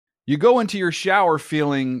You go into your shower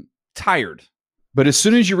feeling tired, but as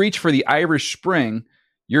soon as you reach for the Irish Spring,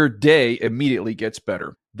 your day immediately gets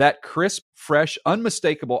better. That crisp, fresh,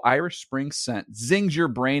 unmistakable Irish Spring scent zings your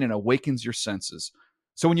brain and awakens your senses.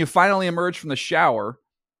 So when you finally emerge from the shower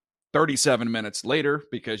 37 minutes later,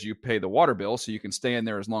 because you pay the water bill so you can stay in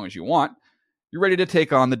there as long as you want, you're ready to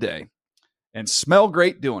take on the day and smell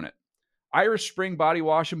great doing it. Irish Spring Body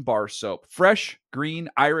Wash and Bar Soap. Fresh, green,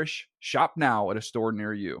 Irish. Shop now at a store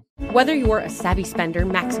near you. Whether you're a savvy spender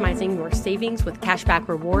maximizing your savings with cashback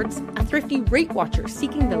rewards, a thrifty rate watcher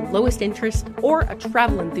seeking the lowest interest, or a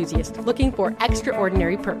travel enthusiast looking for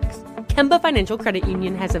extraordinary perks, Kemba Financial Credit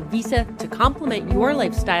Union has a visa to complement your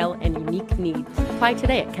lifestyle and unique needs. Apply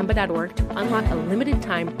today at Kemba.org to unlock a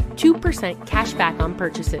limited-time 2% cash back on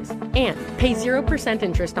purchases and pay 0%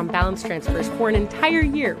 interest on balance transfers for an entire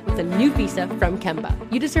year with a new visa from Kemba.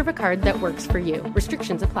 You deserve a card that works for you.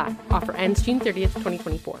 Restrictions apply. Offer ends June 30th,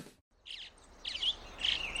 2024.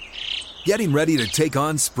 Getting ready to take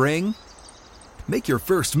on spring? Make your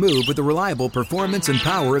first move with the reliable performance and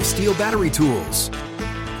power of Steel battery tools.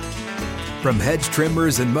 From hedge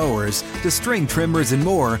trimmers and mowers to string trimmers and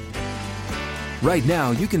more, right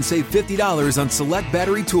now you can save $50 on select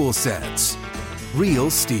battery tool sets. Real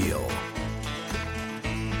Steel.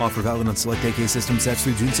 Offer valid on select AK system sets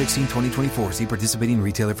through June 16, 2024. See participating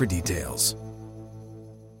retailer for details.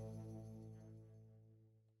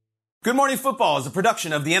 Good Morning Football is a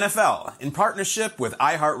production of the NFL in partnership with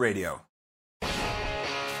iHeartRadio.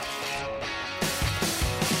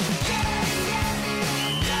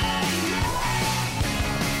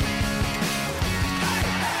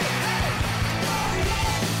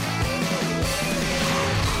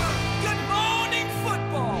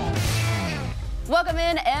 Welcome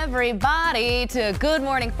in, everybody, to Good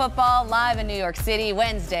Morning Football, live in New York City,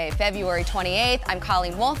 Wednesday, February 28th. I'm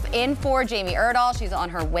Colleen Wolfe, in for Jamie Erdahl. She's on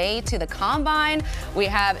her way to the Combine. We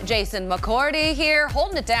have Jason McCourty here,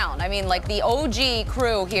 holding it down. I mean, like, the OG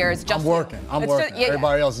crew here is just... I'm working.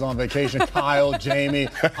 Everybody else is on vacation. Kyle, Jamie,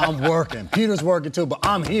 I'm working. Peter's working, too, but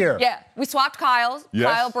I'm here. Yeah, we swapped Kyles.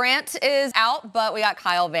 Yes. Kyle Brandt is out, but we got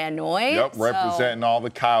Kyle Van Noy. Yep, representing all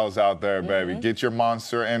the Kyles out there, baby. Get your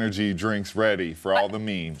Monster Energy drinks ready for all the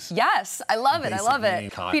memes. Yes, I love it. I love it. Name,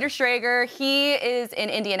 Kyle. Peter Schrager, he is in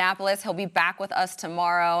Indianapolis. He'll be back with us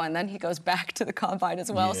tomorrow, and then he goes back to the Combine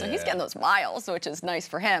as well. So he's getting those miles, which is nice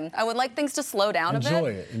for him. I would like things to slow down a bit. Enjoy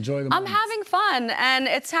it. Enjoy the I'm moments. having fun, and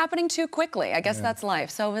it's happening too quickly. I guess that's life.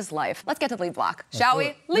 So is life. Let's get to the lead block, shall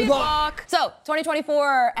we? Lead block. So,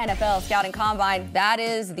 2024 NFL Scouting Combine. That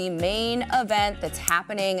is the main event that's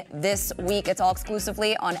happening this week. It's all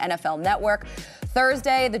exclusively on NFL Network.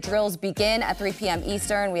 Thursday, the drills begin at 3 p.m.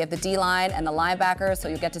 Eastern. We have the D-line and the linebackers, so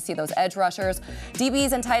you'll get to see those edge rushers.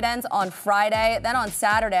 DBs and tight ends on Friday. Then on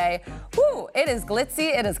Saturday, it is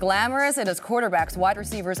glitzy, it is glamorous, it is quarterbacks, wide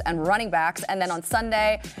receivers, and running backs. And then on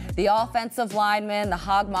Sunday, the offensive linemen, the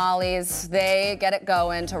hog mollies, they get it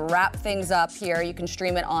going to wrap things up here. You can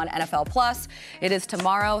stream it on NFL Plus. It is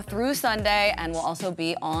tomorrow through Sunday and will also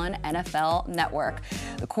be on NFL Network.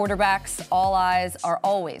 The quarterbacks, all eyes are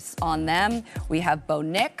always on them. We have Bo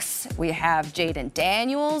Nix, we have Jaden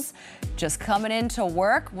Daniels just coming into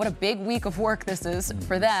work. What a big week of work this is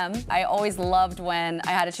for them. I always loved when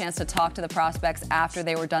I had a chance to talk to the prospects after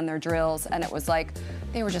they were done their drills, and it was like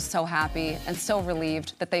they were just so happy and so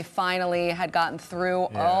relieved that they finally had gotten through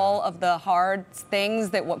all of the hard things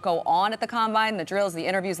that go on at the Combine, the drills, the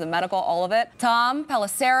interviews, the medical, all of it. Tom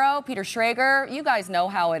Pelissero, Peter Schrager, you guys know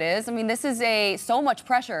how it is. I mean, this is so much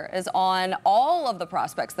pressure is on all of the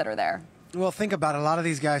prospects that are there. Well, think about it. A lot of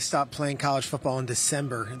these guys stopped playing college football in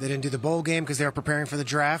December. They didn't do the bowl game because they were preparing for the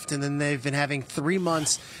draft, and then they've been having 3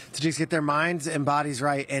 months to just get their minds and bodies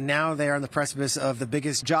right, and now they are on the precipice of the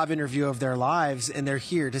biggest job interview of their lives, and they're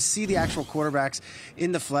here to see the actual quarterbacks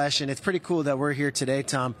in the flesh, and it's pretty cool that we're here today,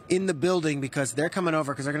 Tom, in the building, because they're coming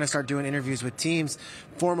over because they're going to start doing interviews with teams,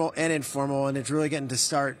 formal and informal, and it's really getting to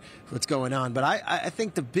start what's going on. But I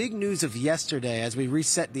think the big news of yesterday, as we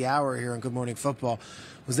reset the hour here on Good Morning Football,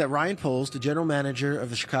 was that Ryan Poles, the general manager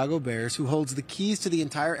of the Chicago Bears, who holds the keys to the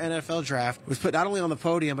entire NFL draft, was put not only on the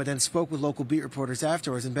podium, but then spoke with local beat reporters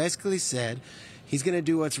afterwards and basically said he's going to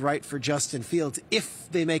do what's right for Justin Fields if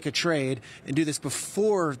they make a trade and do this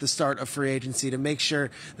before the start of free agency to make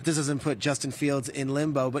sure that this doesn't put Justin Fields in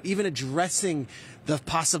limbo. But even addressing the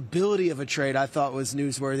possibility of a trade, I thought was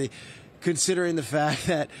newsworthy. considering the fact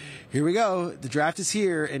that here we go, the draft is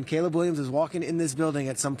here, and Caleb Williams is walking in this building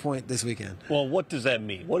at some point this weekend. Well, what does that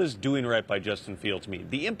mean? What does doing right by Justin Fields mean?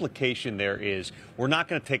 The implication there is we're not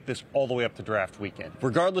going to take this all the way up to draft weekend.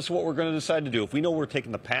 Regardless of what we're going to decide to do, if we know we're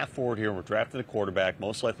taking the path forward here and we're drafting a quarterback,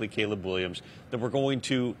 most likely Caleb Williams, then we're going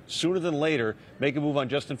to, sooner than later, make a move on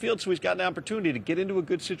Justin Fields so he's got an opportunity to get into a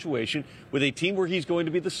good situation with a team where he's going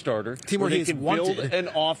to be the starter, team where they he's can wanted. build an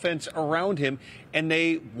offense around him, and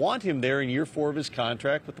they want him there in year 4 of his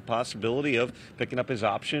contract with the possibility of picking up his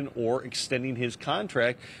option or extending his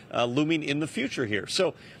contract looming in the future here.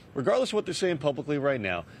 So regardless of what they're saying publicly right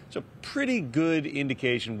now, it's a pretty good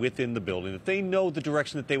indication within the building that they know the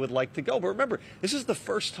direction that they would like to go. But remember, this is the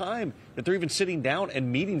first time that they're even sitting down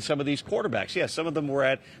and meeting some of these quarterbacks. Yeah, some of them were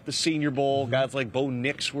at the Senior Bowl. Guys like Bo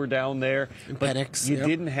Nix were down there. But you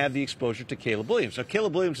didn't have the exposure to Caleb Williams. Now,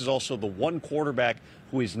 Caleb Williams is also the one quarterback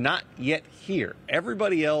who is not yet here.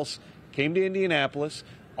 Everybody else came to Indianapolis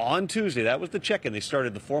on Tuesday. That was the check-in. They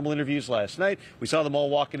started the formal interviews last night. We saw them all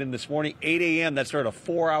walking in this morning, 8 a.m. That started a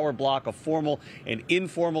 4-hour block of formal and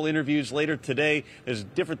informal interviews later today. There's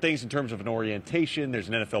different things in terms of an orientation. There's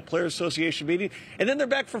an NFL Players Association meeting. And then they're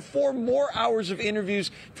back for 4 more hours of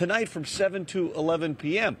interviews tonight from 7 to 11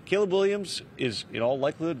 p.m. Caleb Williams is, in all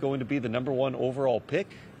likelihood, going to be the #1 overall pick.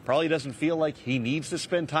 Probably doesn't feel like he needs to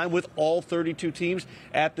spend time with all 32 teams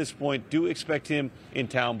at this point. Do expect him in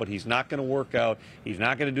town, but he's not going to work out. He's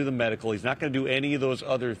not going to do the medical. He's not going to do any of those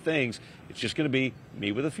other things. It's just going to be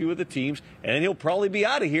meet with a few of the teams, and then he'll probably be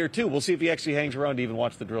out of here, too. We'll see if he actually hangs around to even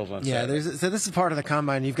watch the drills on Saturday. So this is part of the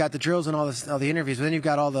combine. You've got the drills and all the interviews, but then you've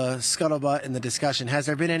got all the scuttlebutt and the discussion. Has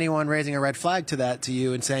there been anyone raising a red flag to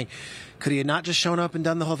you and saying, could he have not just shown up and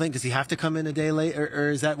done the whole thing? Does he have to come in a day late, or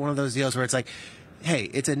is that one of those deals where it's like, hey,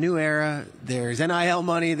 it's a new era. There's NIL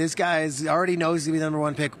money. This guy already knows he's going to be the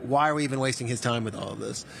 #1 pick. Why are we even wasting his time with all of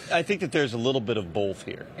this? I think that there's a little bit of both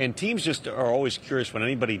here. And teams just are always curious when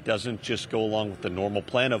anybody doesn't just go along with the normal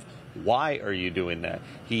plan of, why are you doing that?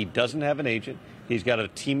 He doesn't have an agent. He's got a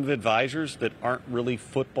team of advisors that aren't really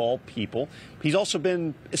football people. He's also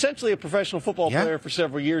been essentially a professional football player for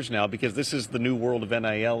several years now, because this is the new world of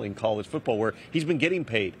NIL in college football, where he's been getting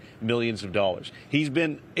paid millions of dollars. He's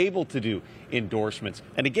been able to do endorsements.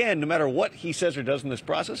 And again, no matter what he says or does in this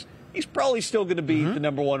process, he's probably still going to be the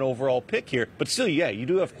 #1 overall pick here. But still, yeah, you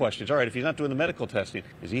do have questions. All right, if he's not doing the medical testing,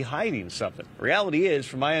 is he hiding something? The reality is,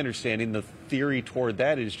 from my understanding, the theory toward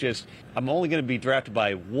that is just, I'm only going to be drafted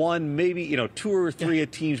by 1, maybe 2 or 3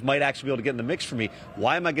 teams might actually be able to get in the mix for me.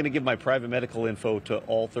 Why am I going to give my private medical info to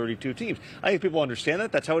all 32 teams? I think people understand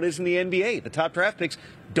that. That's how it is in the NBA. The top draft picks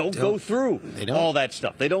don't go through all that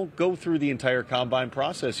stuff. They don't go through the entire combine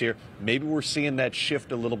process here. Maybe we're seeing that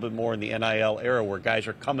shift a little bit more in the NIL era, where guys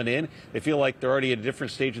are coming in, they feel like they're already at a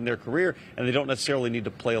different stage in their career, and they don't necessarily need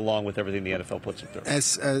to play along with everything the NFL puts them through.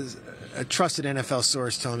 As a trusted NFL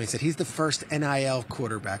source told me, he said he's the first NIL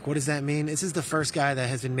quarterback. What does that mean? This is the first guy that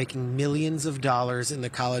has been making millions of dollars in the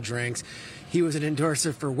college ranks. He was an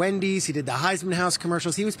endorser for Wendy's. He did the Heisman House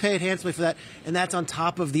commercials. He was paid handsomely for that, and that's on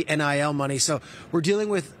top of the NIL money. So we're dealing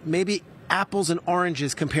with maybe apples and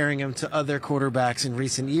oranges comparing him to other quarterbacks in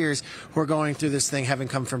recent years who are going through this thing, having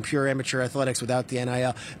come from pure amateur athletics without the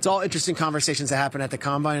NIL. It's all interesting conversations that happen at the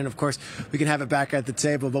Combine, and of course, we can have it back at the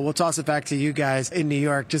table, but we'll toss it back to you guys in New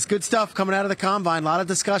York. Just good stuff coming out of the Combine, a lot of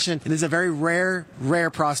discussion, and this is a very rare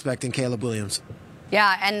prospect in Caleb Williams.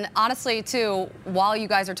 Yeah, and honestly, too, while you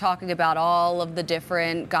guys are talking about all of the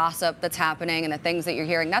different gossip that's happening and the things that you're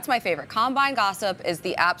hearing, that's my favorite. Combine gossip is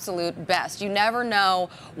the absolute best. You never know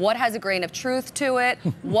what has a grain of truth to it,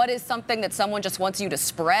 what is something that someone just wants you to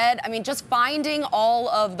spread. I mean, just finding all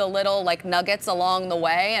of the little, nuggets along the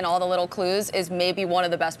way and all the little clues is maybe one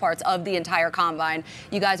of the best parts of the entire Combine.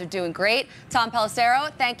 You guys are doing great. Tom Pelissero,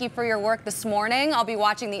 thank you for your work this morning. I'll be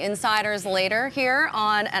watching the Insiders later here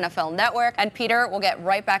on NFL Network. And Peter, we'll get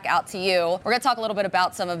right back out to you. We're going to talk a little bit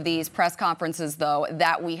about some of these press conferences, though,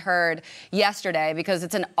 that we heard yesterday, because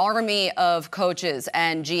it's an army of coaches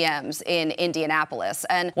and GMs in Indianapolis.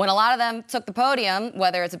 And when a lot of them took the podium,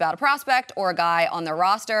 whether it's about a prospect or a guy on their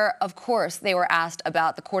roster, of course, they were asked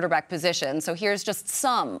about the quarterback position. So here's just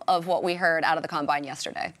some of what we heard out of the Combine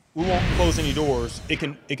yesterday. We won't close any doors. It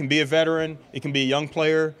can be a veteran. It can be a young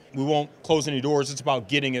player. We won't close any doors. It's about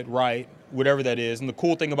getting it right, whatever that is. And the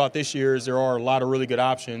cool thing about this year is there are a lot of really good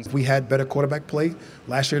options. If we had better quarterback play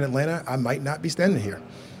last year in Atlanta, I might not be standing here.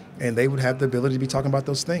 And they would have the ability to be talking about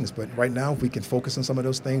those things. But right now, if we can focus on some of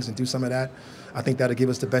those things and do some of that, I think that'll give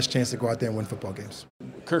us the best chance to go out there and win football games.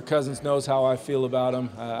 Kirk Cousins knows how I feel about him.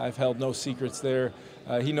 I've held no secrets there.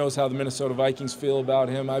 He knows how the Minnesota Vikings feel about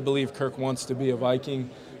him. I believe Kirk wants to be a Viking.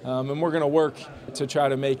 and we're going to work to try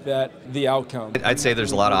to make that the outcome. I'd say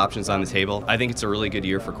there's a lot of options on the table. I think it's a really good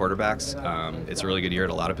year for quarterbacks. It's a really good year at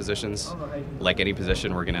a lot of positions. Like any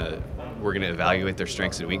position, we're gonna evaluate their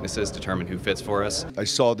strengths and weaknesses, determine who fits for us. I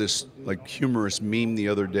saw this humorous meme the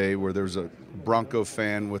other day where there was a Bronco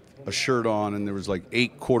fan with a shirt on, and there was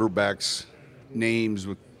 8 quarterbacks' names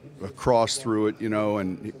with a cross through it,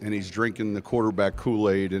 and he's drinking the quarterback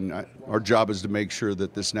Kool-Aid, and our job is to make sure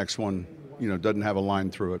that this next one, doesn't have a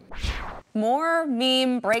line through it. More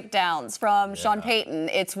meme breakdowns from Sean Payton.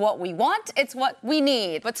 It's what we want, it's what we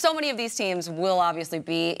need. But so many of these teams will obviously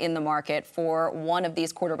be in the market for one of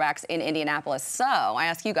these quarterbacks in Indianapolis. So I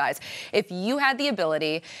ask you guys, if you had the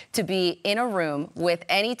ability to be in a room with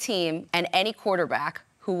any team and any quarterback,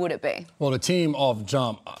 who would it be? Well, the team off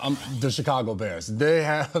jump, the Chicago Bears. They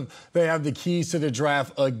have the keys to the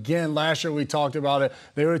draft again. Last year we talked about it.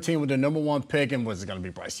 They were a team with the #1 pick, and was it going to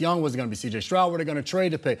be Bryce Young? Was it going to be C.J. Stroud? Were they going to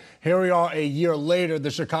trade the pick? Here we are a year later.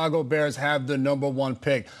 The Chicago Bears have the #1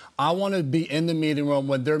 pick. I want to be in the meeting room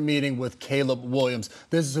when they're meeting with Caleb Williams.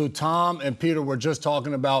 This is who Tom and Peter were just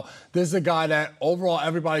talking about. This is a guy that overall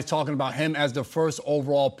everybody's talking about him as the first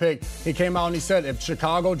overall pick. He came out and he said if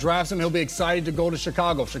Chicago drafts him, he'll be excited to go to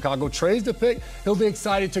Chicago. If Chicago trades the pick, he'll be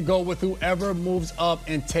excited to go with whoever moves up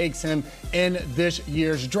and takes him in this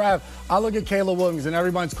year's draft. I look at Caleb Williams, and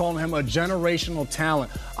everybody's calling him a generational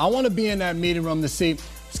talent. I want to be in that meeting room to see,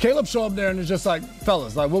 does Caleb show up there and it's just like,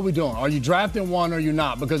 fellas, what are we doing? Are you drafting one or are you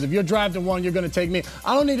not? Because if you're drafting one, you're going to take me.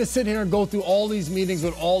 I don't need to sit here and go through all these meetings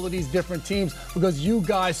with all of these different teams because you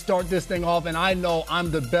guys start this thing off, and I know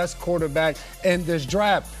I'm the best quarterback in this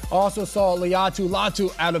draft. I also saw Laiatu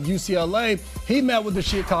Latu out of UCLA. He met with the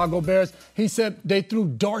Chicago Bears. He said they threw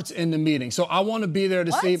darts in the meeting. So I want to be there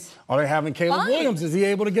to see, are they having Caleb Williams? Is he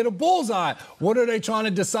able to get a bullseye? What are they trying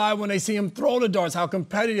to decide when they see him throw the darts? How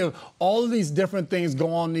competitive? All of these different things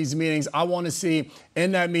go on in these meetings. I want to see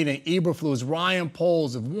in that meeting, Eberflus, Ryan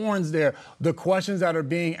Poles, if Warren's there, the questions that are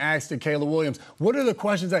being asked to Caleb Williams. What are the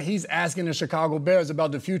questions that he's asking the Chicago Bears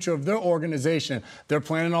about the future of their organization? They're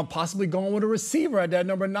planning on possibly going with a receiver at that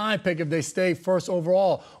 #9 pick if they stay first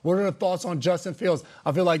overall. What are the thoughts on Justin Fields?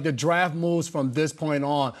 I feel like the draft moves from this point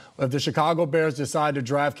on. If the Chicago Bears decide to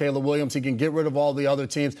draft Caleb Williams, he can get rid of all the other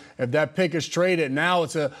teams. If that pick is traded, now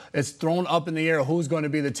it's thrown up in the air who's going to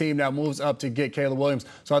be the team that moves up to get Caleb Williams.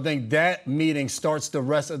 So I think that meeting starts the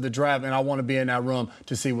rest of the draft, and I want to be in that room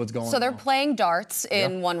to see what's going on. So they're playing darts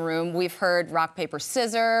in one room. We've heard rock, paper,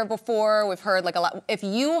 scissors before. We've heard a lot. If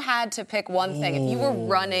you had to pick one thing, if you were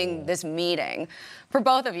running this meeting, for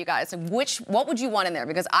both of you guys, what would you want in there?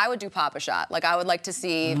 Because I would do Pop-A-Shot. I would like to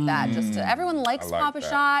see that. Everyone likes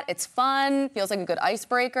Pop-A-Shot. It's fun. Feels like a good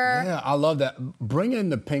icebreaker. Yeah, I love that. Bring in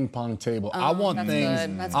the ping pong table. I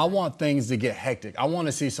want things to get hectic. I want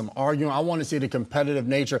to see some arguing. I want to see the competitive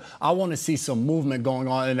nature. I want to see some movement going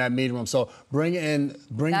on in that meeting room. So bring that in.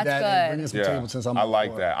 Bring in some table since I'm. I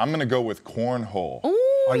like that. I'm gonna go with cornhole.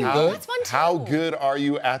 Ooh, are you good? That's fun too. How good are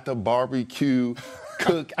you at the barbecue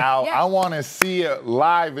cookout? I want to see it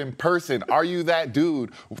live in person. Are you that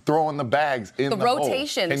dude throwing the bags in the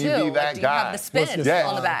rotation hole? Can too? you be that do guy? You have the spin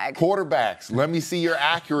on the bag. Quarterbacks, let me see your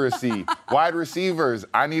accuracy. Wide receivers,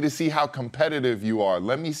 I need to see how competitive you are.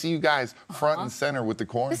 Let me see you guys front and center with the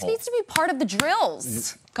cornhole. This needs to be part of the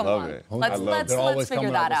drills. Come Love on. it. Let's figure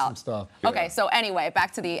that out. Stuff. Okay, so anyway,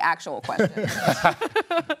 back to the actual question.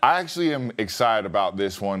 I actually am excited about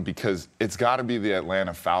this one because it's got to be the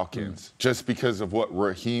Atlanta Falcons, just because of what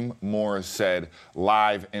Raheem Morris said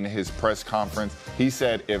live in his press conference. He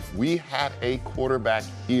said, if we had a quarterback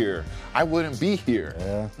here, I wouldn't be here.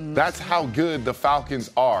 Yeah. That's how good the Falcons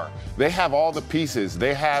are. They have all the pieces.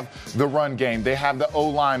 They have the run game. They have the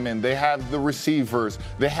O-linemen. They have the receivers.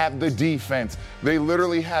 They have the defense. They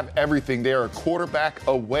literally have everything. They are a quarterback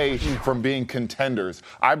away from being contenders.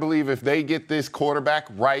 I believe if they get this quarterback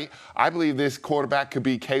right, I believe this quarterback could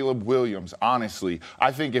be Caleb Williams, honestly.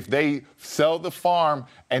 I think if they sell the farm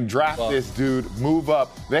and draft this dude, move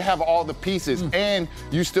up, they have all the pieces. And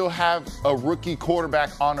you still have a rookie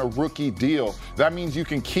quarterback on a rookie deal. That means you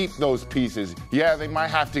can keep those pieces. Yeah, they might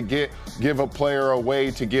have to give a player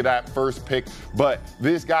away to get that first pick, but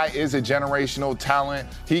this guy is a generational talent.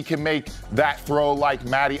 He can make that throw like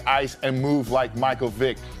Matty Ice and move like Michael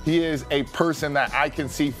Vick. He is a person that I can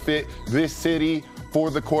see fit this city for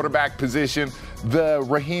the quarterback position. The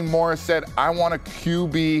Raheem Morris said, I want a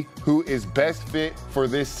QB who is best fit for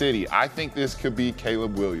this city. I think this could be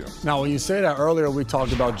Caleb Williams. Now, when you say that earlier, we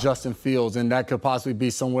talked about Justin Fields, and that could possibly be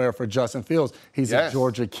somewhere for Justin Fields. He's a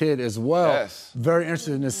Georgia kid as well. Yes. Very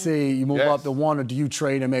interesting to see. You move up to 1, or do you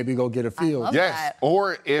trade and maybe go get a Fields? Yes,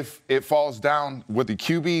 or if it falls down with the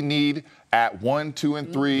QB need at 1, 2,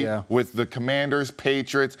 and 3 with the Commanders,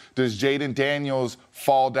 Patriots, does Jaden Daniels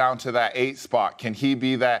fall down to that 8 spot? Can he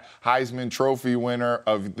be that Heisman Trophy winner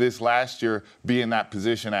of this last year, be in that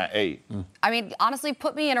position at 8? I mean, honestly,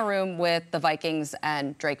 put me in a room with the Vikings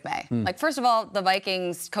and Drake May. Like, first of all, the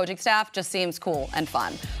Vikings coaching staff just seems cool and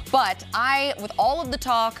fun. But with all of the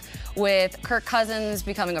talk with Kirk Cousins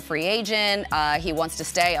becoming a free agent, he wants to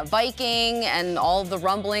stay a Viking, and all of the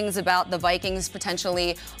rumblings about the Vikings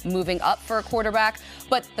potentially moving up for a quarterback.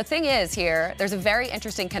 But the thing is here, there's a very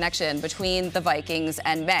interesting connection between the Vikings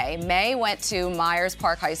and May. May went to Myers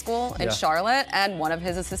Park High School in Charlotte, and one of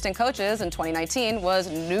his assistant coaches in 2019 was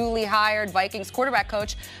newly hired Vikings quarterback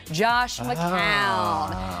coach Josh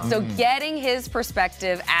McCown. So getting his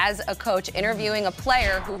perspective as a coach, interviewing a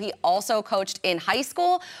player who he also coached in high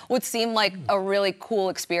school, would seem like a really cool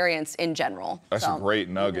experience in general. That's a great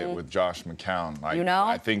nugget with Josh McCown. Like, you know?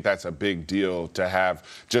 I think that's a big deal to have,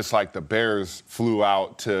 just like the Bears flew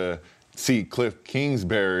out to see Cliff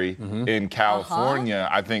Kingsbury in California.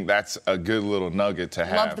 I think that's a good little nugget to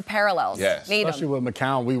have. Love the parallels. Yes. Especially with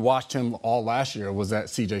McCown. We watched him all last year. Was at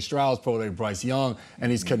C.J. Stroud's Pro Day, Bryce Young,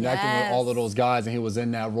 and he's connecting with all of those guys, and he was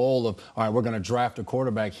in that role of, all right, we're going to draft a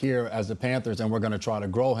quarterback here as the Panthers, and we're going to try to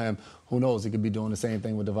grow him. Who knows? He could be doing the same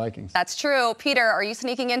thing with the Vikings. That's true. Peter, are you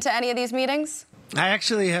sneaking into any of these meetings? I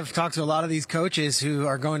actually have talked to a lot of these coaches who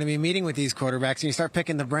are going to be meeting with these quarterbacks, and you start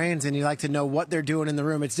picking the brains, and you like to know what they're doing in the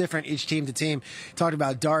room. It's different each team to team. Talked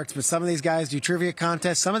about darts, but some of these guys do trivia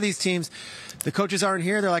contests. Some of these teams, the coaches aren't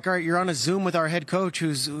here. They're like, all right, you're on a Zoom with our head coach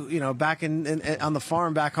who's, back on the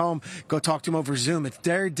farm back home. Go talk to him over Zoom. It's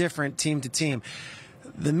very different team to team.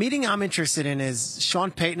 The meeting I'm interested in is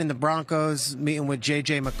Sean Payton and the Broncos meeting with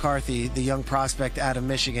J.J. McCarthy, the young prospect out of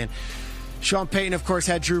Michigan. Sean Payton, of course,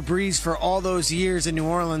 had Drew Brees for all those years in New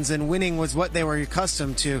Orleans, and winning was what they were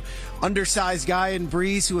accustomed to. Undersized guy in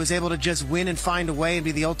Brees who was able to just win and find a way and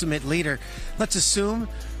be the ultimate leader. Let's assume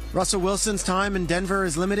Russell Wilson's time in Denver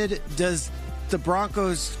is limited. Does the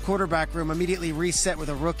Broncos quarterback room immediately reset with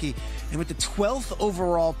a rookie? And with the 12th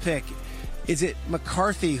overall pick, is it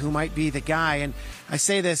McCarthy who might be the guy? And I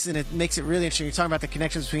say this, and it makes it really interesting. You're talking about the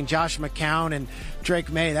connections between Josh McCown and Drake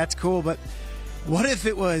May. That's cool. But what if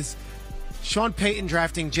it was Sean Payton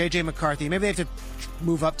drafting J.J. McCarthy? Maybe they have to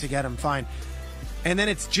move up to get him. Fine. And then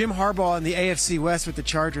it's Jim Harbaugh in the AFC West with the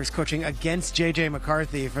Chargers coaching against J.J.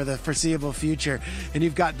 McCarthy for the foreseeable future. And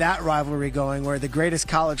you've got that rivalry going where the greatest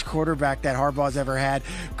college quarterback that Harbaugh's ever had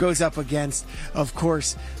goes up against, of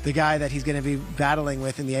course, the guy that he's going to be battling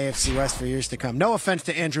with in the AFC West for years to come. No offense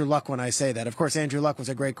to Andrew Luck when I say that. Of course, Andrew Luck was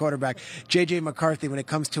a great quarterback. J.J. McCarthy, when it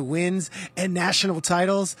comes to wins and national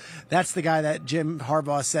titles, that's the guy that Jim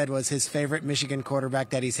Harbaugh said was his favorite Michigan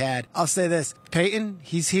quarterback that he's had. I'll say this. Peyton,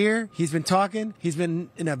 he's here. He's been talking. He's been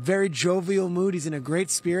in a very jovial mood. He's in a great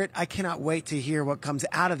spirit. I cannot wait to hear what comes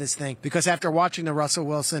out of this thing, because after watching the Russell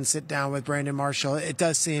Wilson sit down with Brandon Marshall, it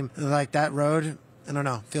does seem like that road, I don't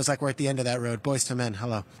know, feels like we're at the end of that road. Boys to men,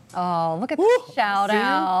 hello. Oh, look at the shout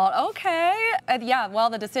out. Okay. Yeah, well,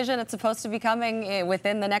 the decision, it's supposed to be coming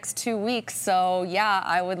within the next 2 weeks. So, yeah,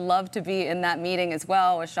 I would love to be in that meeting as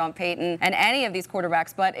well with Sean Payton and any of these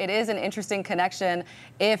quarterbacks. But it is an interesting connection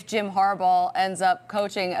if Jim Harbaugh ends up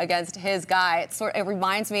coaching against his guy. It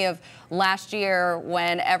reminds me of last year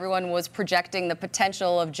when everyone was projecting the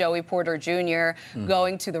potential of Joey Porter Jr.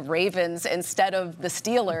 going to the Ravens instead of the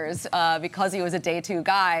Steelers because he was a day 2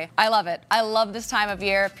 guy. I love it. I love this time of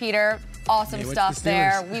year. Peter, awesome stuff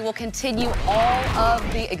there. We will continue all of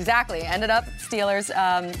the, ended up Steelers.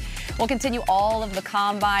 We'll continue all of the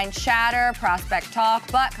combine chatter, prospect talk,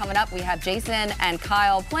 but coming up we have Jason and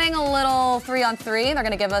Kyle playing a little 3-on-3. They're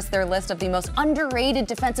going to give us their list of the most underrated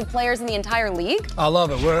defensive players in the entire league. I love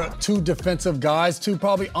it. We're 2 defensive guys, 2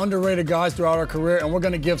 probably underrated guys throughout our career, and we're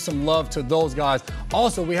going to give some love to those guys.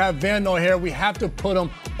 Also, we have Van Noy here. We have to put him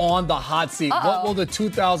on the hot seat. What will the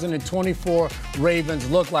 2024 Ravens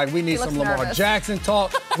look like? We need some Lamar Jackson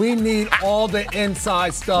talk. We need all the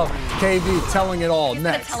inside stuff. KV telling it all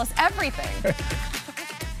next. Tell us everything.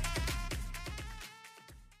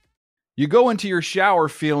 You go into your shower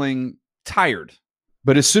feeling tired,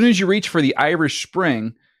 but as soon as you reach for the Irish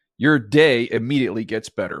Spring, your day immediately gets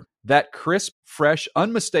better. That crisp, fresh,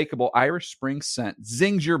 unmistakable Irish Spring scent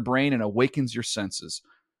zings your brain and awakens your senses.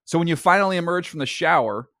 So when you finally emerge from the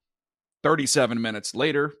shower, 37 minutes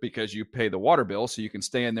later, because you pay the water bill so you can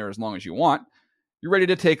stay in there as long as you want, you're ready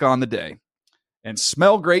to take on the day and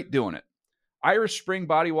smell great doing it. Irish Spring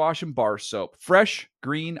Body Wash and Bar Soap. Fresh,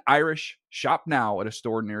 green, Irish. Shop now at a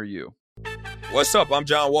store near you. What's up? I'm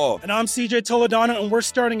John Wall. And I'm CJ Toledano, and we're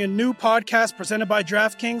starting a new podcast presented by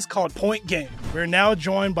DraftKings called Point Game. We're now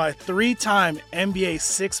joined by 3-time NBA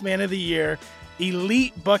Sixth Man of the Year,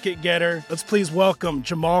 elite bucket getter. Let's please welcome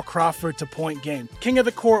Jamal Crawford to Point Game. King of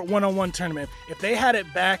the Court one-on-one tournament. If they had it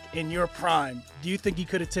back in your prime, do you think you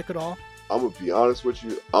could have took it all? I'm going to be honest with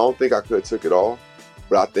you. I don't think I could have took it all,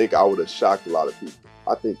 but I think I would have shocked a lot of people.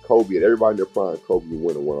 I think Kobe and everybody in their prime, Kobe would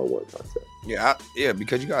win a one-on-one contest. Yeah,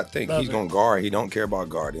 because you got to think, he's going to guard. He don't care about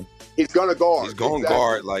guarding. He's going to guard. He's going to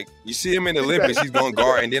guard. Like, you see him in the Olympics, he's going to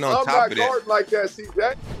guard. And then on top of that. I'm not like that, see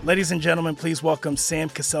that? Ladies and gentlemen, please welcome Sam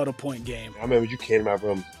Cassell to Point Game. I remember you came to my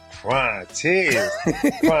room crying, tears,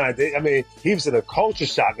 crying. I mean, he was in a culture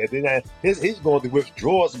shock. And then he's going through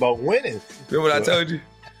withdrawals about winning. Remember what I told you?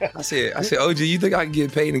 I said, OG, you think I can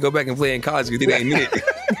get paid and go back and play in college because it ain't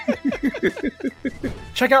it?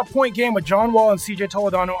 Check out Point Game with John Wall and CJ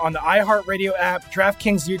Toledano on the iHeartRadio app,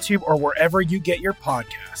 DraftKings YouTube, or wherever you get your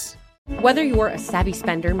podcasts. Whether you're a savvy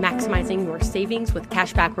spender maximizing your savings with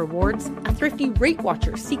cashback rewards, a thrifty rate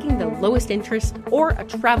watcher seeking the lowest interest, or a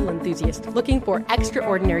travel enthusiast looking for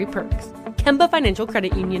extraordinary perks, Kemba Financial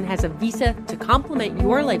Credit Union has a visa to complement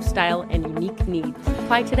your lifestyle and unique needs.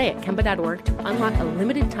 Apply today at Kemba.org to unlock a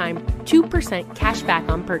limited-time 2% cash back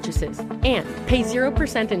on purchases and pay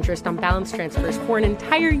 0% interest on balance transfers for an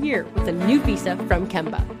entire year with a new visa from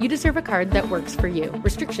Kemba. You deserve a card that works for you.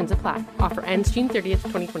 Restrictions apply. Offer ends June 30th,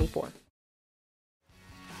 2024.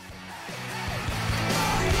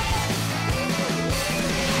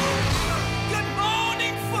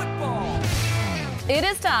 It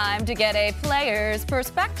is time to get a player's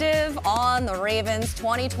perspective on the Ravens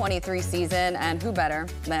 2023 season, and who better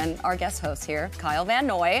than our guest host here, Kyle Van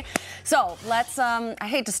Noy. So let's, I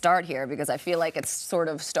hate to start here because I feel like it's sort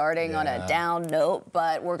of starting on a down note,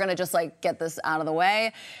 but we're going to just get this out of the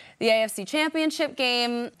way. The AFC Championship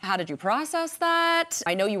game, how did you process that?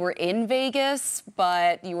 I know you were in Vegas,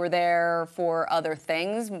 but you were there for other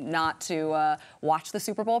things, not to watch the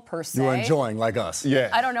Super Bowl per se. You were enjoying, like us.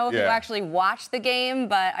 Yeah. I don't know if you actually watched the game,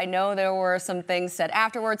 but I know there were some things said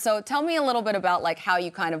afterwards. So tell me a little bit about how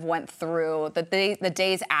you kind of went through the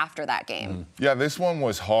days after that game. Yeah, this one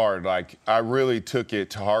was hard. I really took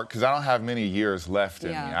it to heart because I don't have many years left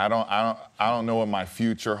in me. I don't know what my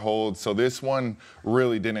future holds. So this one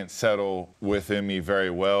really didn't settle within me very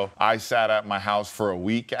well. I sat at my house for a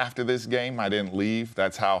week after this game. I didn't leave.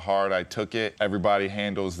 That's how hard I took it. Everybody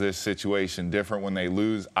handles this situation different when they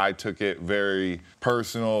lose. I took it very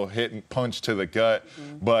personal, hit and punch to the gut.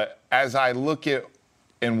 But as I look at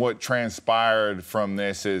and what transpired from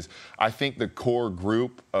this is I think the core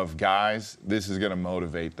group of guys, this is going to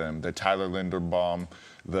motivate them. The Tyler Linderbaum,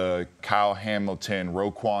 the Kyle Hamilton,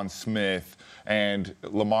 Roquan Smith, and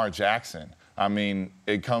Lamar Jackson. I mean,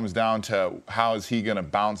 it comes down to how is he going to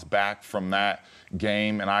bounce back from that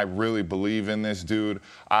game, and I really believe in this dude.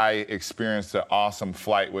 I experienced an awesome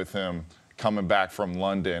flight with him coming back from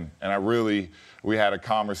London, and we had a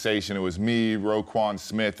conversation. It was me, Roquan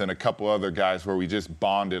Smith, and a couple other guys where we just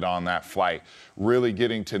bonded on that flight, really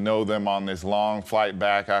getting to know them on this long flight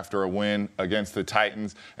back after a win against the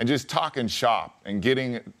Titans, and just talking shop and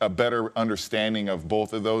getting a better understanding of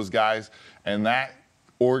both of those guys. And that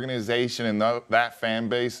organization and that fan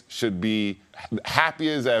base should be happy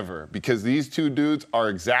as ever because these two dudes are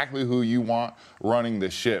exactly who you want running the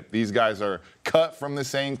ship. These guys are cut from the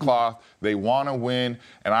same cloth. They want to win,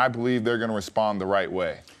 and I believe they're going to respond the right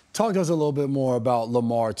way. Talk to us a little bit more about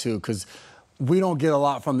Lamar, too, because we don't get a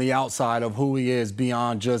lot from the outside of who he is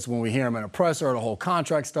beyond just when we hear him in a presser, the whole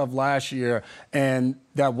contract stuff last year. And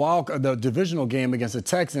the divisional game against the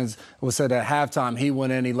Texans was said at halftime he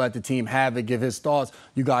went in, he let the team have it, give his thoughts.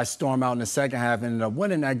 You guys storm out in the second half and ended up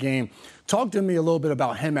winning that game. Talk to me a little bit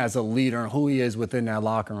about him as a leader and who he is within that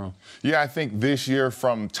locker room. Yeah, I think this year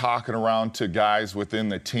from talking around to guys within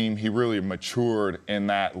the team, he really matured in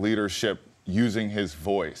that leadership using his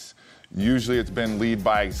voice. Usually it's been lead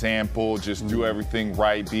by example, just do everything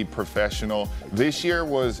right, be professional. This year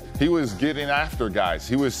he was getting after guys.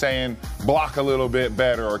 He was saying block a little bit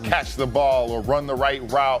better or catch the ball or run the right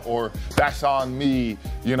route or that's on me.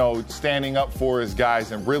 standing up for his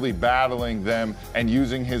guys and really battling them and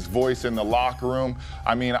using his voice in the locker room.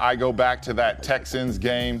 I mean, I go back to that Texans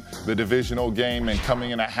game, the divisional game, and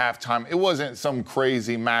coming in at halftime. It wasn't some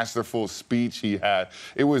crazy masterful speech he had.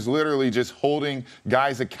 It was literally just holding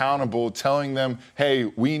guys accountable, telling them, hey,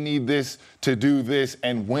 we need this to do this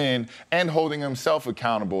and win, and holding himself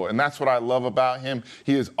accountable. And that's what I love about him.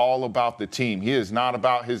 He is all about the team. He is not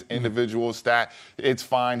about his individual stat. It's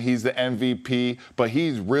fine. He's the MVP, but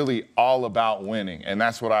he's really all about winning. And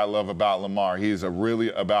that's what I love about Lamar. He is really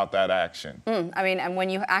about that action. I mean, and when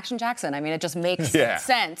you Action Jackson, I mean, it just makes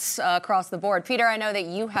sense across the board. Peter, I know that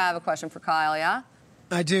you have a question for Kyle, yeah?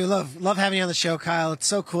 I do love having you on the show, Kyle. It's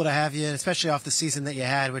so cool to have you, especially off the season that you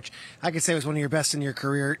had, which I could say was one of your best in your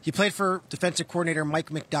career. You played for defensive coordinator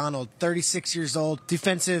Mike McDonald, 36 years old,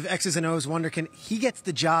 defensive X's and O's wonderkin. He gets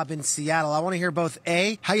the job in Seattle. I want to hear both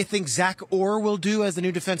A, how you think Zach Orr will do as the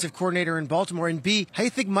new defensive coordinator in Baltimore, and B, how you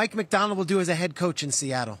think Mike McDonald will do as a head coach in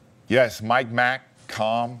Seattle. Yes, Mike Mack,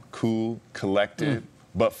 calm, cool, collected.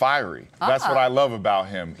 But fiery. That's what I love about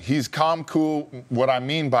him. He's calm, cool. What I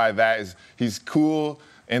mean by that is he's cool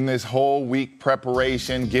in this whole week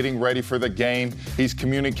preparation, getting ready for the game. He's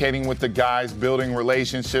communicating with the guys, building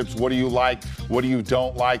relationships. What do you like? What do you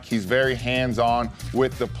don't like? He's very hands-on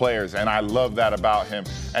with the players, and I love that about him.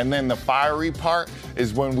 And then the fiery part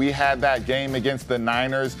is when we had that game against the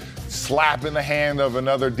Niners, slapping the hand of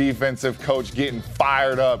another defensive coach, getting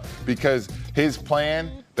fired up because his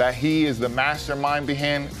plan that he is the mastermind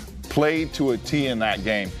behind played to a T in that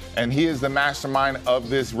game. And he is the mastermind of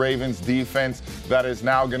this Ravens defense that is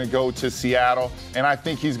now going to go to Seattle. And I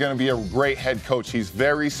think he's going to be a great head coach. He's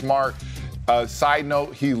very smart. Side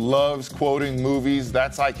note, he loves quoting movies.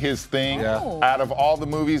 That's like his thing. Out of all the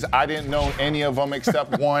movies, I didn't know any of them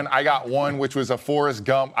except one. I got one, which was a Forrest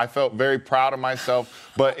Gump. I felt very proud of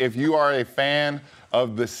myself. But if you are a fan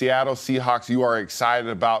of the Seattle Seahawks, you are excited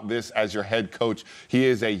about this as your head coach. He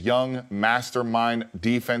is a young mastermind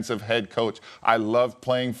defensive head coach. I love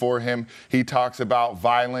playing for him. He talks about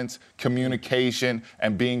violence, communication,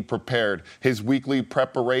 and being prepared. His weekly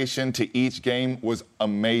preparation to each game was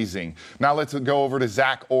amazing. Now let's go over to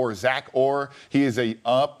Zach Orr. Zach Orr, he is a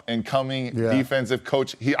up-and-coming defensive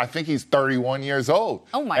coach. I think he's 31 years old.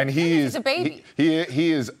 Oh my goodness, he's a baby.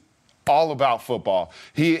 He is all about football.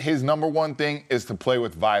 His number one thing is to play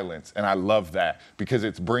with violence, and I love that because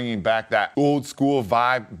it's bringing back that old school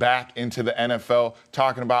vibe back into the NFL,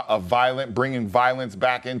 talking about bringing violence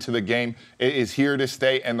back into the game. It is here to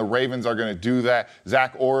stay, and the Ravens are going to do that.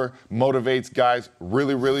 Zach Orr motivates guys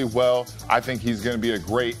really, really well. I think he's going to be a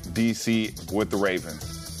great DC with the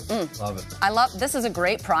Ravens. Love it. This is a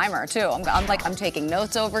great primer too. I'm taking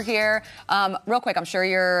notes over here. Real quick, I'm sure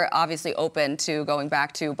you're obviously open to going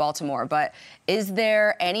back to Baltimore, but is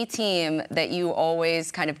there any team that you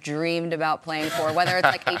always kind of dreamed about playing for, whether it's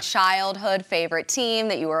like a childhood favorite team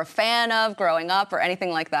that you were a fan of growing up or anything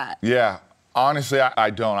like that? Yeah. Honestly, I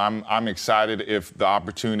don't. I'm excited if the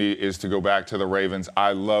opportunity is to go back to the Ravens.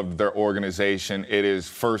 I loved their organization. It is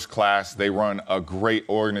first class. They run a great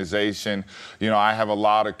organization. I have a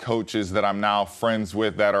lot of coaches that I'm now friends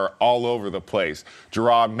with that are all over the place.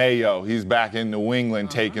 Gerard Mayo, he's back in New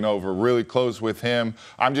England taking over, really close with him.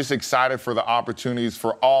 I'm just excited for the opportunities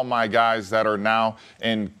for all my guys that are now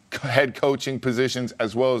in head coaching positions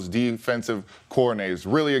as well as defensive coordinators.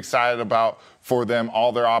 Really excited for them,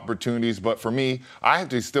 all their opportunities. But for me, I have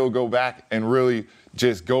to still go back and really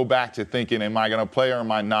just go back to thinking, am I going to play or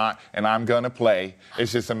am I not? And I'm going to play.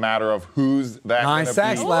 It's just a matter of who's that going to be.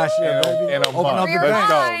 9 sacks last year, baby. In a month.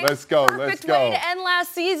 Let's go. Perfect way to end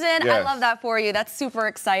last season. Yes. I love that for you. That's super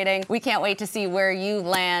exciting. We can't wait to see where you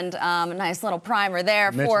land. A nice little primer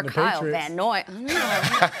there for Kyle Van Noy. We'll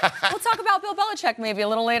talk about Bill Belichick maybe a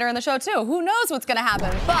little later in the show, too. Who knows what's going to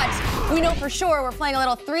happen? But we know for sure we're playing a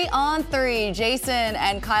little 3-on-3. Jason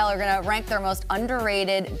and Kyle are going to rank their most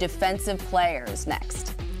underrated defensive players next.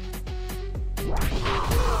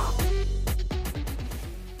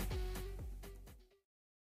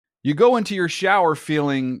 You go into your shower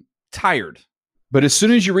feeling tired, but as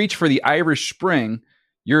soon as you reach for the Irish Spring,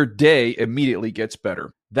 your day immediately gets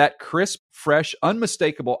better. That crisp, fresh,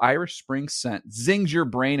 unmistakable Irish Spring scent zings your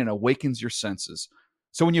brain and awakens your senses.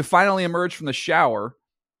 So when you finally emerge from the shower,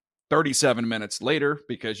 37 minutes later,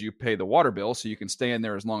 because you pay the water bill so you can stay in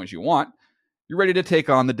there as long as you want, you're ready to take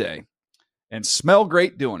on the day. And smell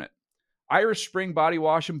great doing it. Irish Spring Body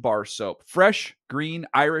Wash and Bar Soap. Fresh, green,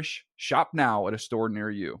 Irish. Shop now at a store near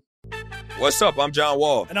you. What's up? I'm John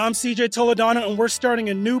Wall. And I'm CJ Toledano, and we're starting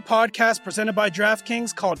a new podcast presented by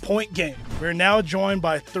DraftKings called Point Game. We're now joined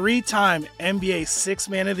by 3-time NBA Sixth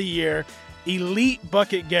Man of the Year, elite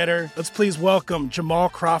bucket getter. Let's please welcome Jamal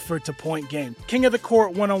Crawford to Point Game. King of the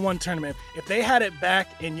Court one-on-one tournament. If they had it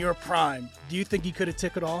back in your prime, do you think you could have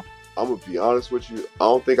took it all? I'm going to be honest with you. I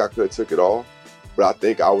don't think I could have took it all, but I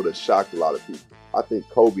think I would have shocked a lot of people. I think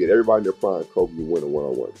Kobe and everybody in their prime, Kobe would win a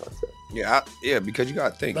one-on-one contest. Yeah, because you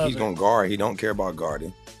got to think, he's going to guard. He don't care about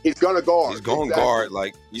guarding. He's going to guard. He's going to guard.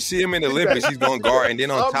 Like, you see him in the Olympics, he's going to guard. And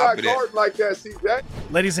then on top of that. I'm not guarding like that, see that?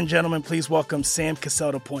 Ladies and gentlemen, please welcome Sam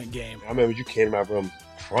Cassell to Point Game. I remember you came out from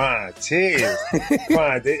crying, tears,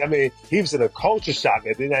 crying. I mean, he was in a culture shock.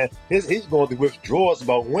 And then he's going through withdrawals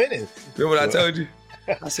about winning. Remember what I told you?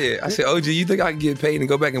 I said, OG, you think I can get paid and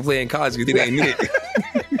go back and play in college? You think I ain't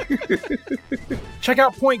it? Check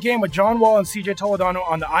out Point Game with John Wall and CJ Toledano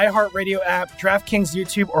on the iHeartRadio app, DraftKings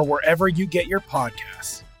YouTube, or wherever you get your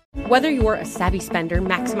podcasts. Whether you're a savvy spender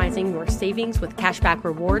maximizing your savings with cashback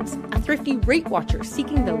rewards, a thrifty rate watcher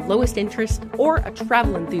seeking the lowest interest, or a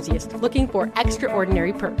travel enthusiast looking for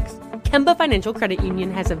extraordinary perks, Kemba Financial Credit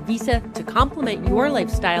Union has a visa to complement your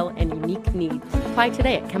lifestyle and unique needs. Apply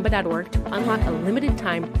today at Kemba.org to unlock a limited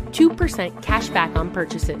time 2% cash back on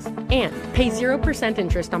purchases and pay 0%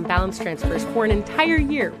 interest on balance transfers for an entire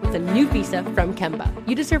year with a new visa from Kemba.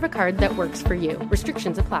 You deserve a card that works for you.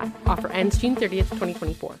 Restrictions apply. Offer ends June 30th,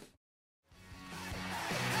 2024.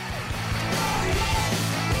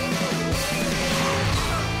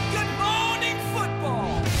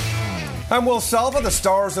 I'm Will Selva. The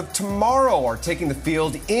Stars of Tomorrow are taking the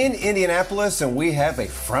field in Indianapolis, and we have a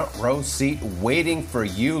front row seat waiting for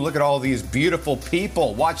you. Look at all these beautiful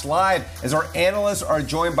people. Watch live as our analysts are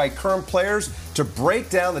joined by current players to break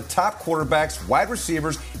down the top quarterbacks, wide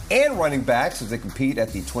receivers, and running backs as they compete at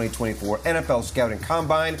the 2024 NFL Scouting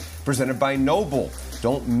Combine presented by Noble.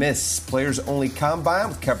 Don't miss Players Only Combine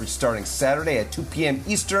with coverage starting Saturday at 2 p.m.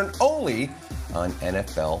 Eastern only on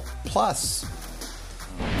NFL Plus.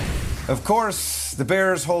 Of course, the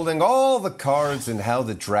Bears holding all the cards in how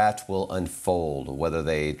the draft will unfold, whether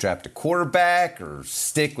they draft a quarterback or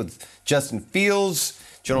stick with Justin Fields.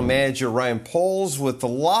 General Manager Ryan Poles with a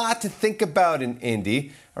lot to think about in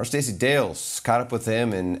Indy. Our Stacey Dales caught up with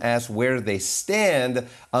him and asked where they stand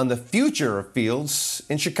on the future of Fields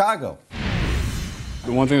in Chicago.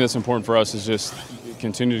 The one thing that's important for us is just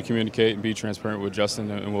continue to communicate and be transparent with Justin,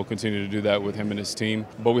 and we'll continue to do that with him and his team.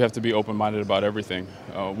 But we have to be open-minded about everything.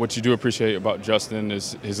 What you do appreciate about Justin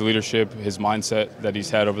is his leadership, his mindset that he's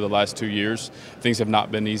had over the last 2 years. Things have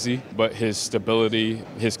not been easy, but his stability,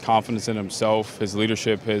 his confidence in himself, his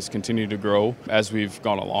leadership has continued to grow as we've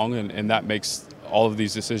gone along, and that makes all of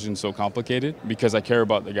these decisions so complicated because I care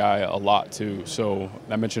about the guy a lot too. So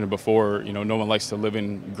I mentioned it before, no one likes to live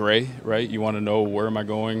in gray, right? You want to know, where am I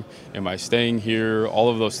going? Am I staying here? All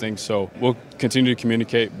of those things. So we'll continue to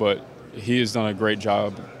communicate, but he has done a great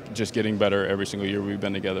job just getting better every single year we've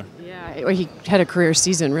been together. Yeah, he had a career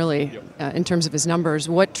season really in terms of his numbers.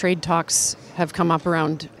 What trade talks have come up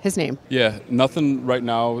around his name? Yeah, nothing right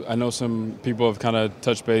now. I know some people have kind of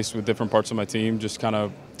touched base with different parts of my team, just kind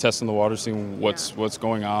of testing the water, seeing what's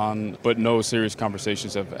going on, but no serious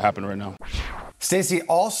conversations have happened right now. Stacey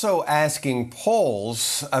also asking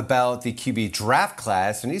Poles about the QB draft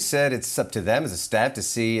class, and he said it's up to them as a staff to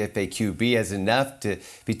see if a QB has enough to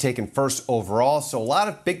be taken first overall. So a lot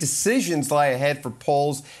of big decisions lie ahead for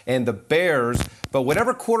Poles and the Bears. But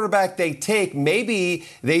whatever quarterback they take, maybe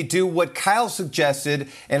they do what Kyle suggested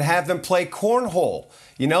and have them play cornhole.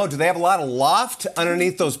 Do they have a lot of loft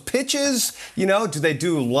underneath those pitches? Do they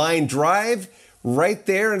do line drive right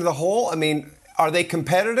there into the hole? I mean, are they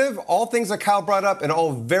competitive? All things that Kyle brought up and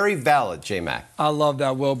all very valid, J-Mac. I love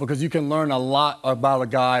that, Will, because you can learn a lot about a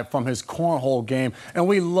guy from his cornhole game. And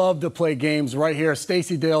we love to play games right here.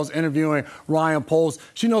 Stacey Dale's interviewing Ryan Poles.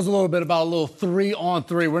 She knows a little bit about a little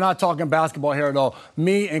 3-on-3. We're not talking basketball here, though.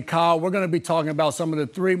 Me and Kyle, we're going to be talking about some of the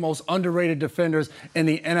 3 most underrated defenders in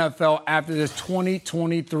the NFL after this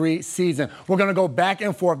 2023 season. We're going to go back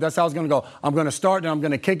and forth. That's how it's going to go. I'm going to start, and I'm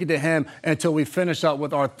going to kick it to him until we finish up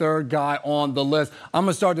with our third guy on the list. I'm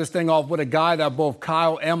going to start this thing off with a guy that both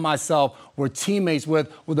Kyle and myself were teammates with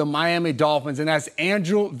the Miami Dolphins, and that's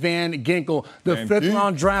Andrew Van Ginkel, the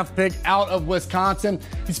 5th-round draft pick out of Wisconsin.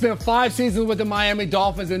 He spent 5 seasons with the Miami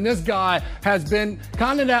Dolphins, and this guy has been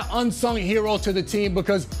kind of that unsung hero to the team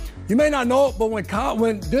because you may not know it, but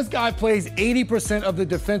when this guy plays 80% of the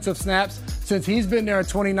defensive snaps, since he's been there in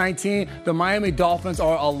 2019, the Miami Dolphins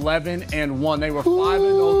are 11-1. They were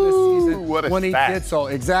 5-0 this season when he did so.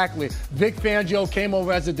 Exactly. Vic Fangio came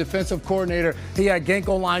over as a defensive coordinator. He had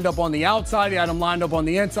Ginkel lined up on the outside. He had him lined up on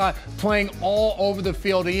the inside, playing all over the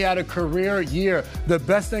field. He had a career year. The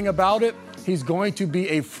best thing about it, he's going to be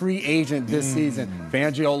a free agent this season.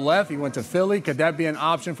 Fangio left. He went to Philly. Could that be an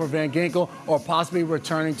option for Van Ginkel or possibly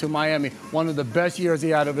returning to Miami? One of the best years he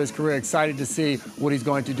had of his career. Excited to see what he's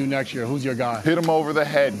going to do next year. Who's your guy? Hit him over the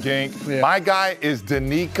head, Gink. Yeah. My guy is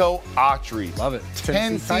Danico Autry. Love it.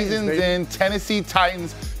 10 seasons in, Tennessee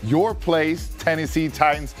Titans, your place, Tennessee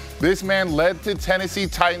Titans. This man led the Tennessee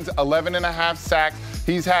Titans 11.5 sacks.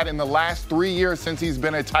 He's had in the last 3 years since he's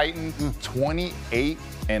been a Titan,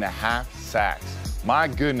 28.5 sacks. My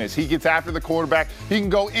goodness, he gets after the quarterback. He can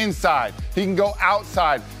go inside. He can go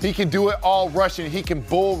outside. He can do it all rushing. He can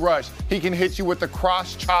bull rush. He can hit you with the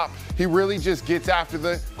cross chop. He really just gets after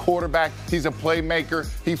the quarterback. He's a playmaker.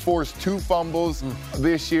 He forced 2 fumbles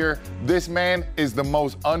this year. This man is the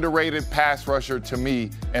most underrated pass rusher to me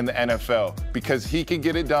in the NFL because he can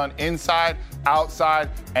get it done inside, outside,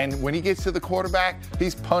 and when he gets to the quarterback,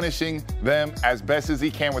 he's punishing them as best as he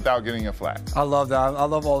can without getting a flag. I love that. I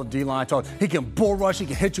love all the D-line talk. He can bull rush. He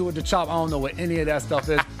can hit you with the chop. I don't know what any of that stuff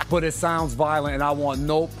is, but it sounds violent, and I want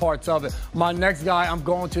no parts of it. My next guy, I'm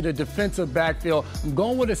going to the defensive backfield. I'm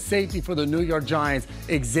going with a safety for the New York Giants,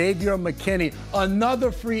 Xavier McKinney, another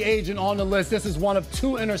free agent on the list. This is one of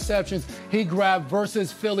 2 interceptions he grabbed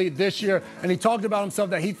versus Philly this year, and he talked about himself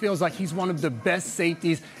that he feels like he's one of the best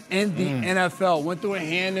safeties in the NFL. Went through a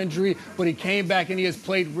hand injury, but he came back and he has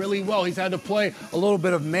played really well. He's had to play a little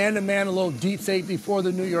bit of man-to-man, a little deep safety for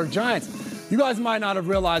the New York Giants. You guys might not have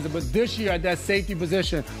realized it, but this year at that safety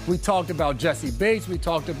position, we talked about Jesse Bates, we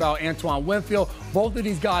talked about Antoine Winfield. Both of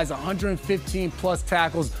these guys, 115-plus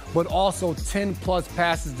tackles, but also 10-plus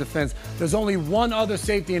passes defense. There's only one other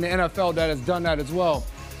safety in the NFL that has done that as well,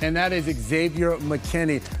 and that is Xavier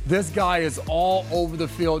McKinney. This guy is all over the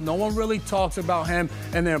field. No one really talks about him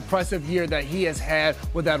and the impressive year that he has had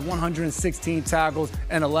with that 116 tackles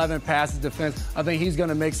and 11 passes defense. I think he's going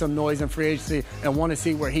to make some noise in free agency and want to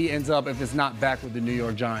see where he ends up if it's not back with the New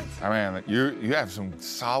York Giants. I mean, you have some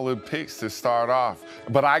solid picks to start off,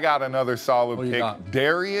 but I got another solid pick.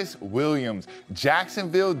 Darius Williams,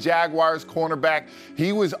 Jacksonville Jaguars cornerback.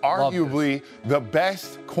 He was arguably the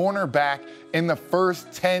best cornerback in the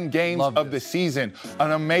first 10 games of the season.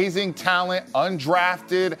 An amazing talent,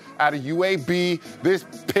 undrafted out of UAB. This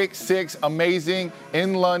pick 6, amazing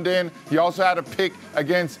in London. He also had a pick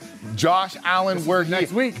against Josh Allen where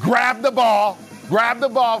he grabbed the ball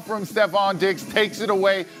from Stephon Diggs, takes it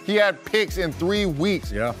away. He had picks in 3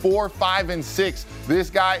 weeks, 4, 5, and 6. This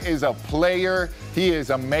guy is a player. He is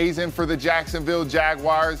amazing for the Jacksonville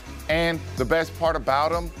Jaguars. And the best part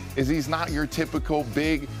about him is he's not your typical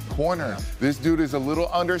big corner. This dude is a little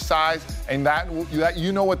undersized, and that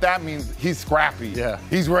you know what that means. He's scrappy. Yeah.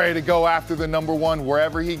 He's ready to go after the number 1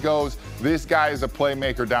 wherever he goes. This guy is a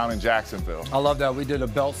playmaker down in Jacksonville. I love that. We did a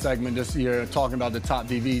belt segment this year talking about the top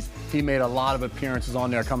DBs. He made a lot of appearances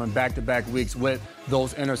on there, coming back-to-back weeks with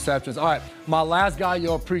those interceptions. All right, my last guy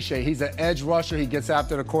you'll appreciate. He's an edge rusher. He gets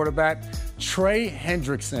after the quarterback. Trey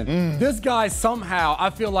Hendrickson. This guy somehow, I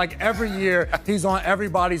feel like every year he's on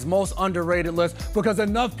everybody's most underrated list because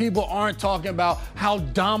enough people aren't talking about how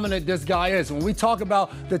dominant this guy is. When we talk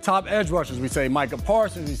about the top edge rushers, we say Micah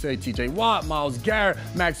Parsons, we say TJ Watt, Myles Garrett,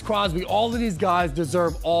 Max Crosby. All of these guys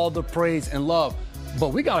deserve all the praise and love.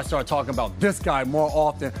 But we got to start talking about this guy more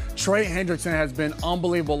often. Trey Hendrickson has been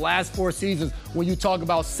unbelievable. Last 4 seasons, when you talk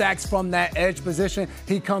about sacks from that edge position,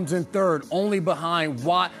 he comes in 3rd, only behind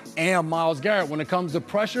Watt and Myles Garrett. When it comes to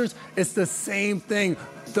pressures, it's the same thing.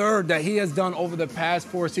 3rd that he has done over the past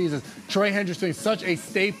 4 seasons. Trey Hendrickson is such a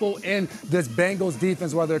staple in this Bengals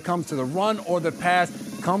defense, whether it comes to the run or the pass,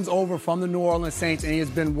 comes over from the New Orleans Saints, and he has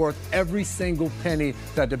been worth every single penny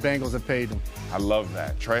that the Bengals have paid him. I love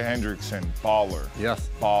that. Trey Hendrickson, baller. Yes.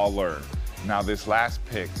 Baller. Now, this last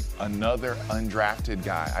pick, another undrafted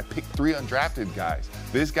guy. I picked 3 undrafted guys.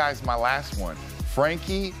 This guy's my last one.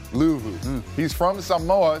 Frankie Luvu. He's from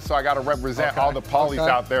Samoa, so I got to represent all the polys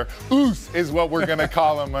out there. Oos is what we're going to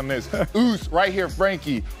call him on this. Oos, right here,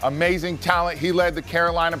 Frankie. Amazing talent. He led the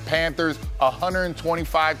Carolina Panthers,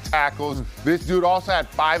 125 tackles. This dude also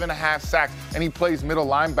had 5.5 sacks, and he plays middle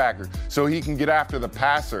linebacker, so he can get after the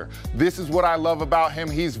passer. This is what I love about him.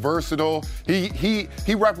 He's versatile. He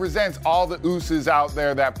represents all the Ooses out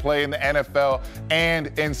there that play in the NFL and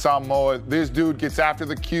in Samoa. This dude gets after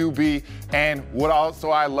the QB, and what also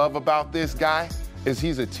I love about this guy is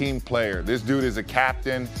he's a team player. This dude is a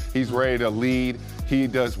captain. He's ready to lead. He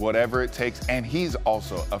does whatever it takes, and he's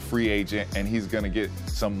also a free agent, and he's going to get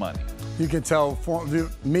some money. You can tell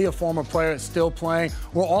me, a former player, still playing.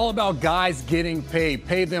 We're all about guys getting paid.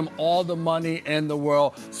 Pay them all the money in the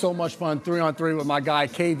world. So much fun. 3-on-3 with my guy,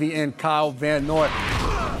 KVN Kyle Van Noy.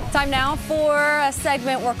 Time now for a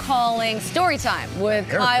segment we're calling Story Time with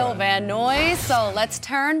Kyle Van Noy. So let's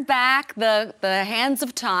turn back the hands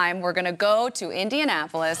of time. We're going to go to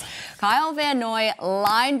Indianapolis. Kyle Van Noy,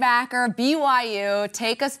 linebacker, BYU.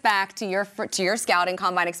 Take us back to your scouting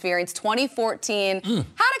combine experience, 2014. How'd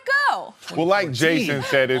it go? Well, like Jason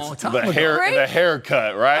said, it's the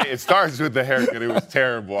haircut, right? It starts with the haircut. It was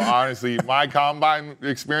terrible. Honestly, my combine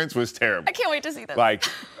experience was terrible. I can't wait to see this. Like,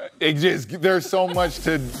 there's so much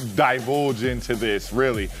to divulge into this,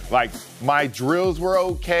 really. Like, my drills were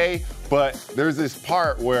okay, but there's this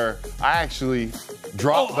part where I actually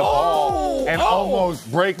dropped the ball and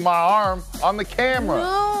almost break my arm on the camera.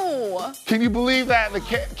 No. Can you believe that? The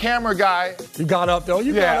camera guy. You got up, though?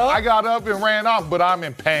 I got up and ran off, but I'm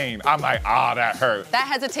in pain. I'm like, that hurt. That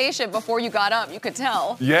hesitation before you got up, you could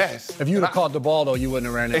tell. Yes. If you'd have caught the ball, though, you wouldn't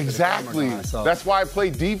have ran into Exactly. the camera guy, so. That's why I play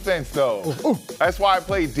defense, though. That's why I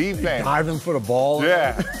play defense. Diving for the ball.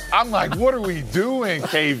 Yeah. I'm like, what are we doing,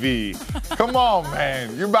 KV? Come on,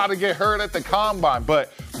 man. You're about to get hurt at the combine.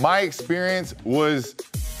 But my experience was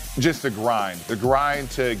just the grind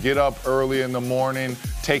to get up early in the morning,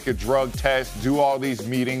 take a drug test, do all these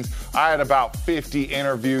meetings. I had about 50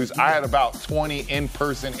 interviews. I had about 20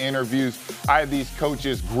 in-person interviews. I had these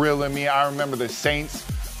coaches grilling me. I remember the Saints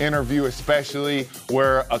interview especially,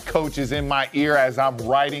 where a coach is in my ear as I'm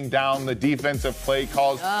writing down the defensive play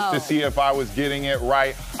calls to see if I was getting it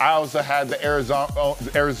right. I also had the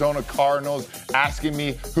Arizona Cardinals asking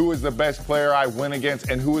me who was the best player I went against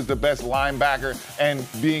and who was the best linebacker. And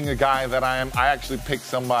being a guy that I am, I actually picked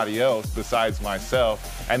somebody else besides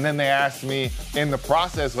myself. And then they asked me in the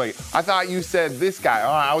process, like, I thought you said this guy.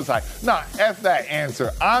 I was like, nah, F that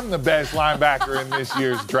answer. I'm the best linebacker in this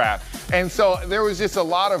year's draft. And so there was just a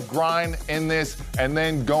lot of grind in this, and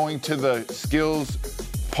then going to the skills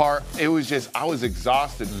part, it was just, I was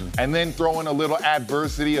exhausted. And then throwing a little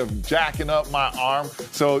adversity of jacking up my arm.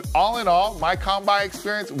 So all in all, my combine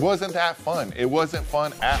experience wasn't that fun. It wasn't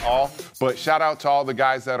fun at all. But shout out to all the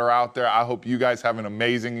guys that are out there. I hope you guys have an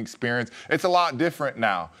amazing experience. It's a lot different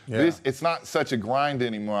now. Yeah. It's not such a grind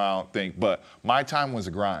anymore, I don't think. But my time was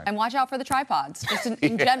a grind. And watch out for the tripods, just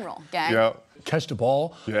in general, gang. Yep. Catch the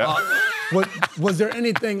ball. Yeah. Was there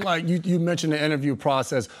anything, like you mentioned the interview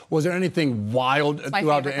process, was there anything wild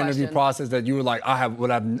throughout the interview process that you were like,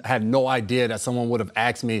 would have had no idea that someone would have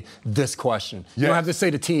asked me this question? You don't have to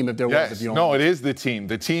say the team if there was. If you don't No, it is the team.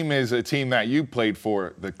 The team is a team that you played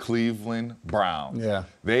for, the Cleveland Browns. Yeah.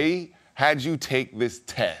 They had you take this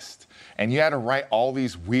test. And you had to write all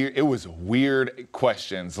these weird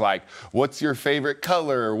questions like, what's your favorite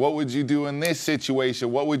color? What would you do in this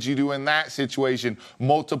situation? What would you do in that situation?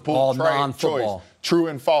 Multiple choice. True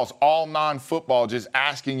and false, all non-football, just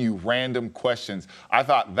asking you random questions. I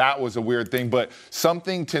thought that was a weird thing, but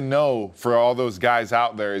something to know for all those guys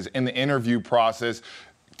out there is in the interview process,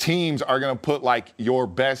 teams are going to put like your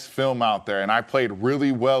best film out there. And I played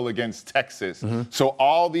really well against Texas. So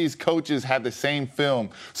all these coaches had the same film.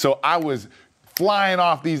 So I was flying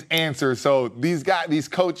off these answers. So these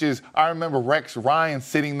coaches, I remember Rex Ryan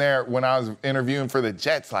sitting there when I was interviewing for the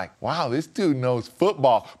Jets, like, wow, this dude knows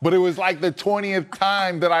football. But it was like the 20th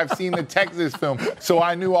time that I've seen the Texas film. So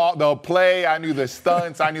I knew all the play, I knew the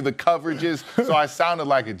stunts, I knew the coverages. So I sounded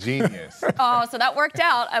like a genius. Oh, so that worked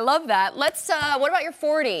out. I love that. Let's. What about your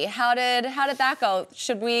 40? How did that go?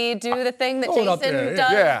 Should we do the thing that Jason does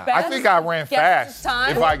Yeah, best? I think I ran fast,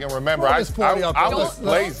 if I can remember. I was blazing.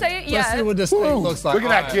 Don't say it yet. Let's see what this thing looks like. Look at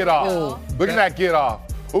that get off. Look at that get off.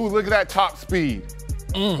 Ooh, look at that top speed.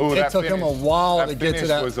 Ooh, it took him a while to get to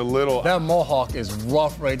that. Was a little. That mohawk is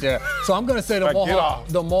rough right there. So I'm going to say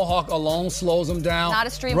the mohawk alone slows him down. Not a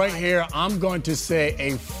streamline. Right here, I'm going to say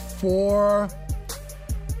a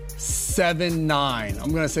 4.79.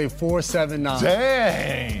 I'm going to say 4.79.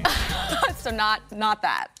 Dang. So not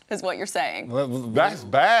that is what you're saying. That's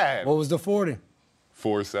bad. What was the 40?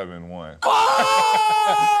 4.71.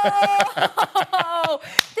 Oh,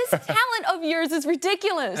 this talent of yours is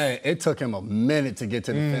ridiculous. Hey, it took him a minute to get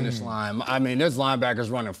to the finish line. I mean, there's linebackers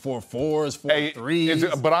running 4.4s,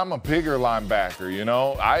 4.3s. But I'm a bigger linebacker, you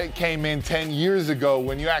know? I came in 10 years ago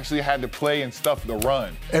when you actually had to play and stuff the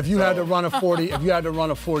run. If you had to run a 40,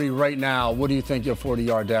 right now, what do you think your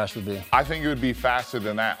 40-yard dash would be? I think it would be faster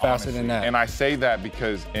than that, Faster than that. And I say that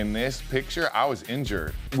because in this picture, I was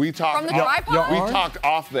injured. We talked From the tripod? We talked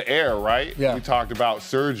off the air, right? Yeah. We talked about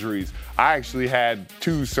surgeries. I actually had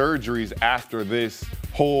 2 surgeries after this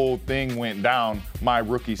whole thing went down my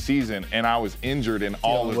rookie season, and I was injured in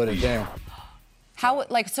all of these. How,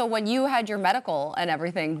 so when you had your medical and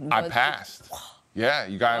everything? I passed. Yeah,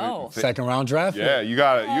 you got Second round draft. Yeah, you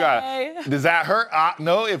got it. Does that hurt?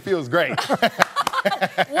 No, it feels great.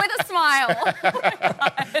 With a smile.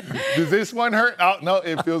 Does this one hurt? Oh, no,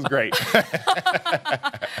 it feels great.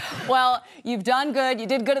 Well, you've done good. You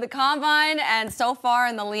did good at the Combine, and so far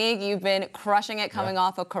in the league, you've been crushing it, coming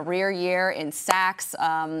off a career year in sacks.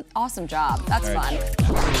 Awesome job. That's fun.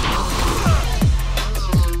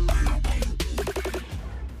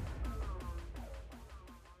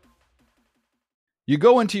 You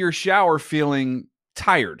go into your shower feeling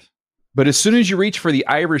tired, but as soon as you reach for the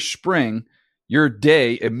Irish Spring, your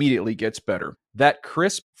day immediately gets better. That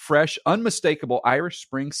crisp, fresh, unmistakable Irish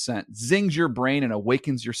Spring scent zings your brain and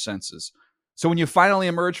awakens your senses. So when you finally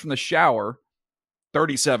emerge from the shower,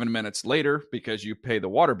 37 minutes later, because you pay the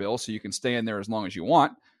water bill so you can stay in there as long as you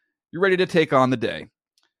want, you're ready to take on the day.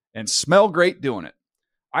 And smell great doing it.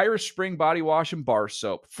 Irish Spring Body Wash and Bar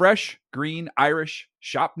Soap. Fresh, green, Irish.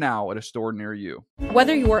 Shop now at a store near you.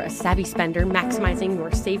 Whether you're a savvy spender maximizing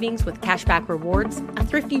your savings with cashback rewards, a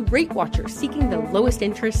thrifty rate watcher seeking the lowest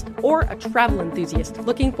interest, or a travel enthusiast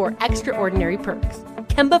looking for extraordinary perks,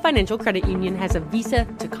 Kemba Financial Credit Union has a visa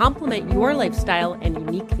to complement your lifestyle and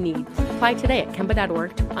unique needs. Apply today at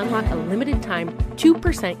Kemba.org to unlock a limited time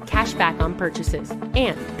 2% cash back on purchases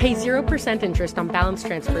and pay 0% interest on balance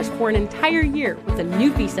transfers for an entire year with a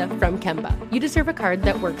new visa from Kemba. You deserve a card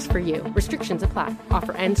that works for you. Restrictions apply.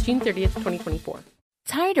 Offer ends June 30th, 2024.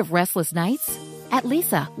 Tired of restless nights? At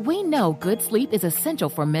Leesa, we know good sleep is essential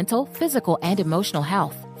for mental, physical, and emotional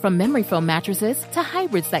health. From memory foam mattresses to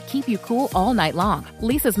hybrids that keep you cool all night long,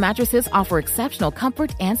 Leesa's mattresses offer exceptional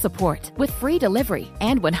comfort and support with free delivery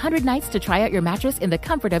and 100 nights to try out your mattress in the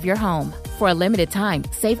comfort of your home. For a limited time,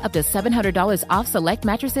 save up to $700 off select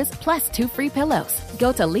mattresses plus 2 free pillows.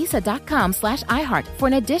 Go to leesa.com/iHeart for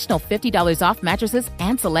an additional $50 off mattresses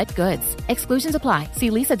and select goods. Exclusions apply. See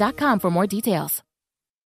leesa.com for more details.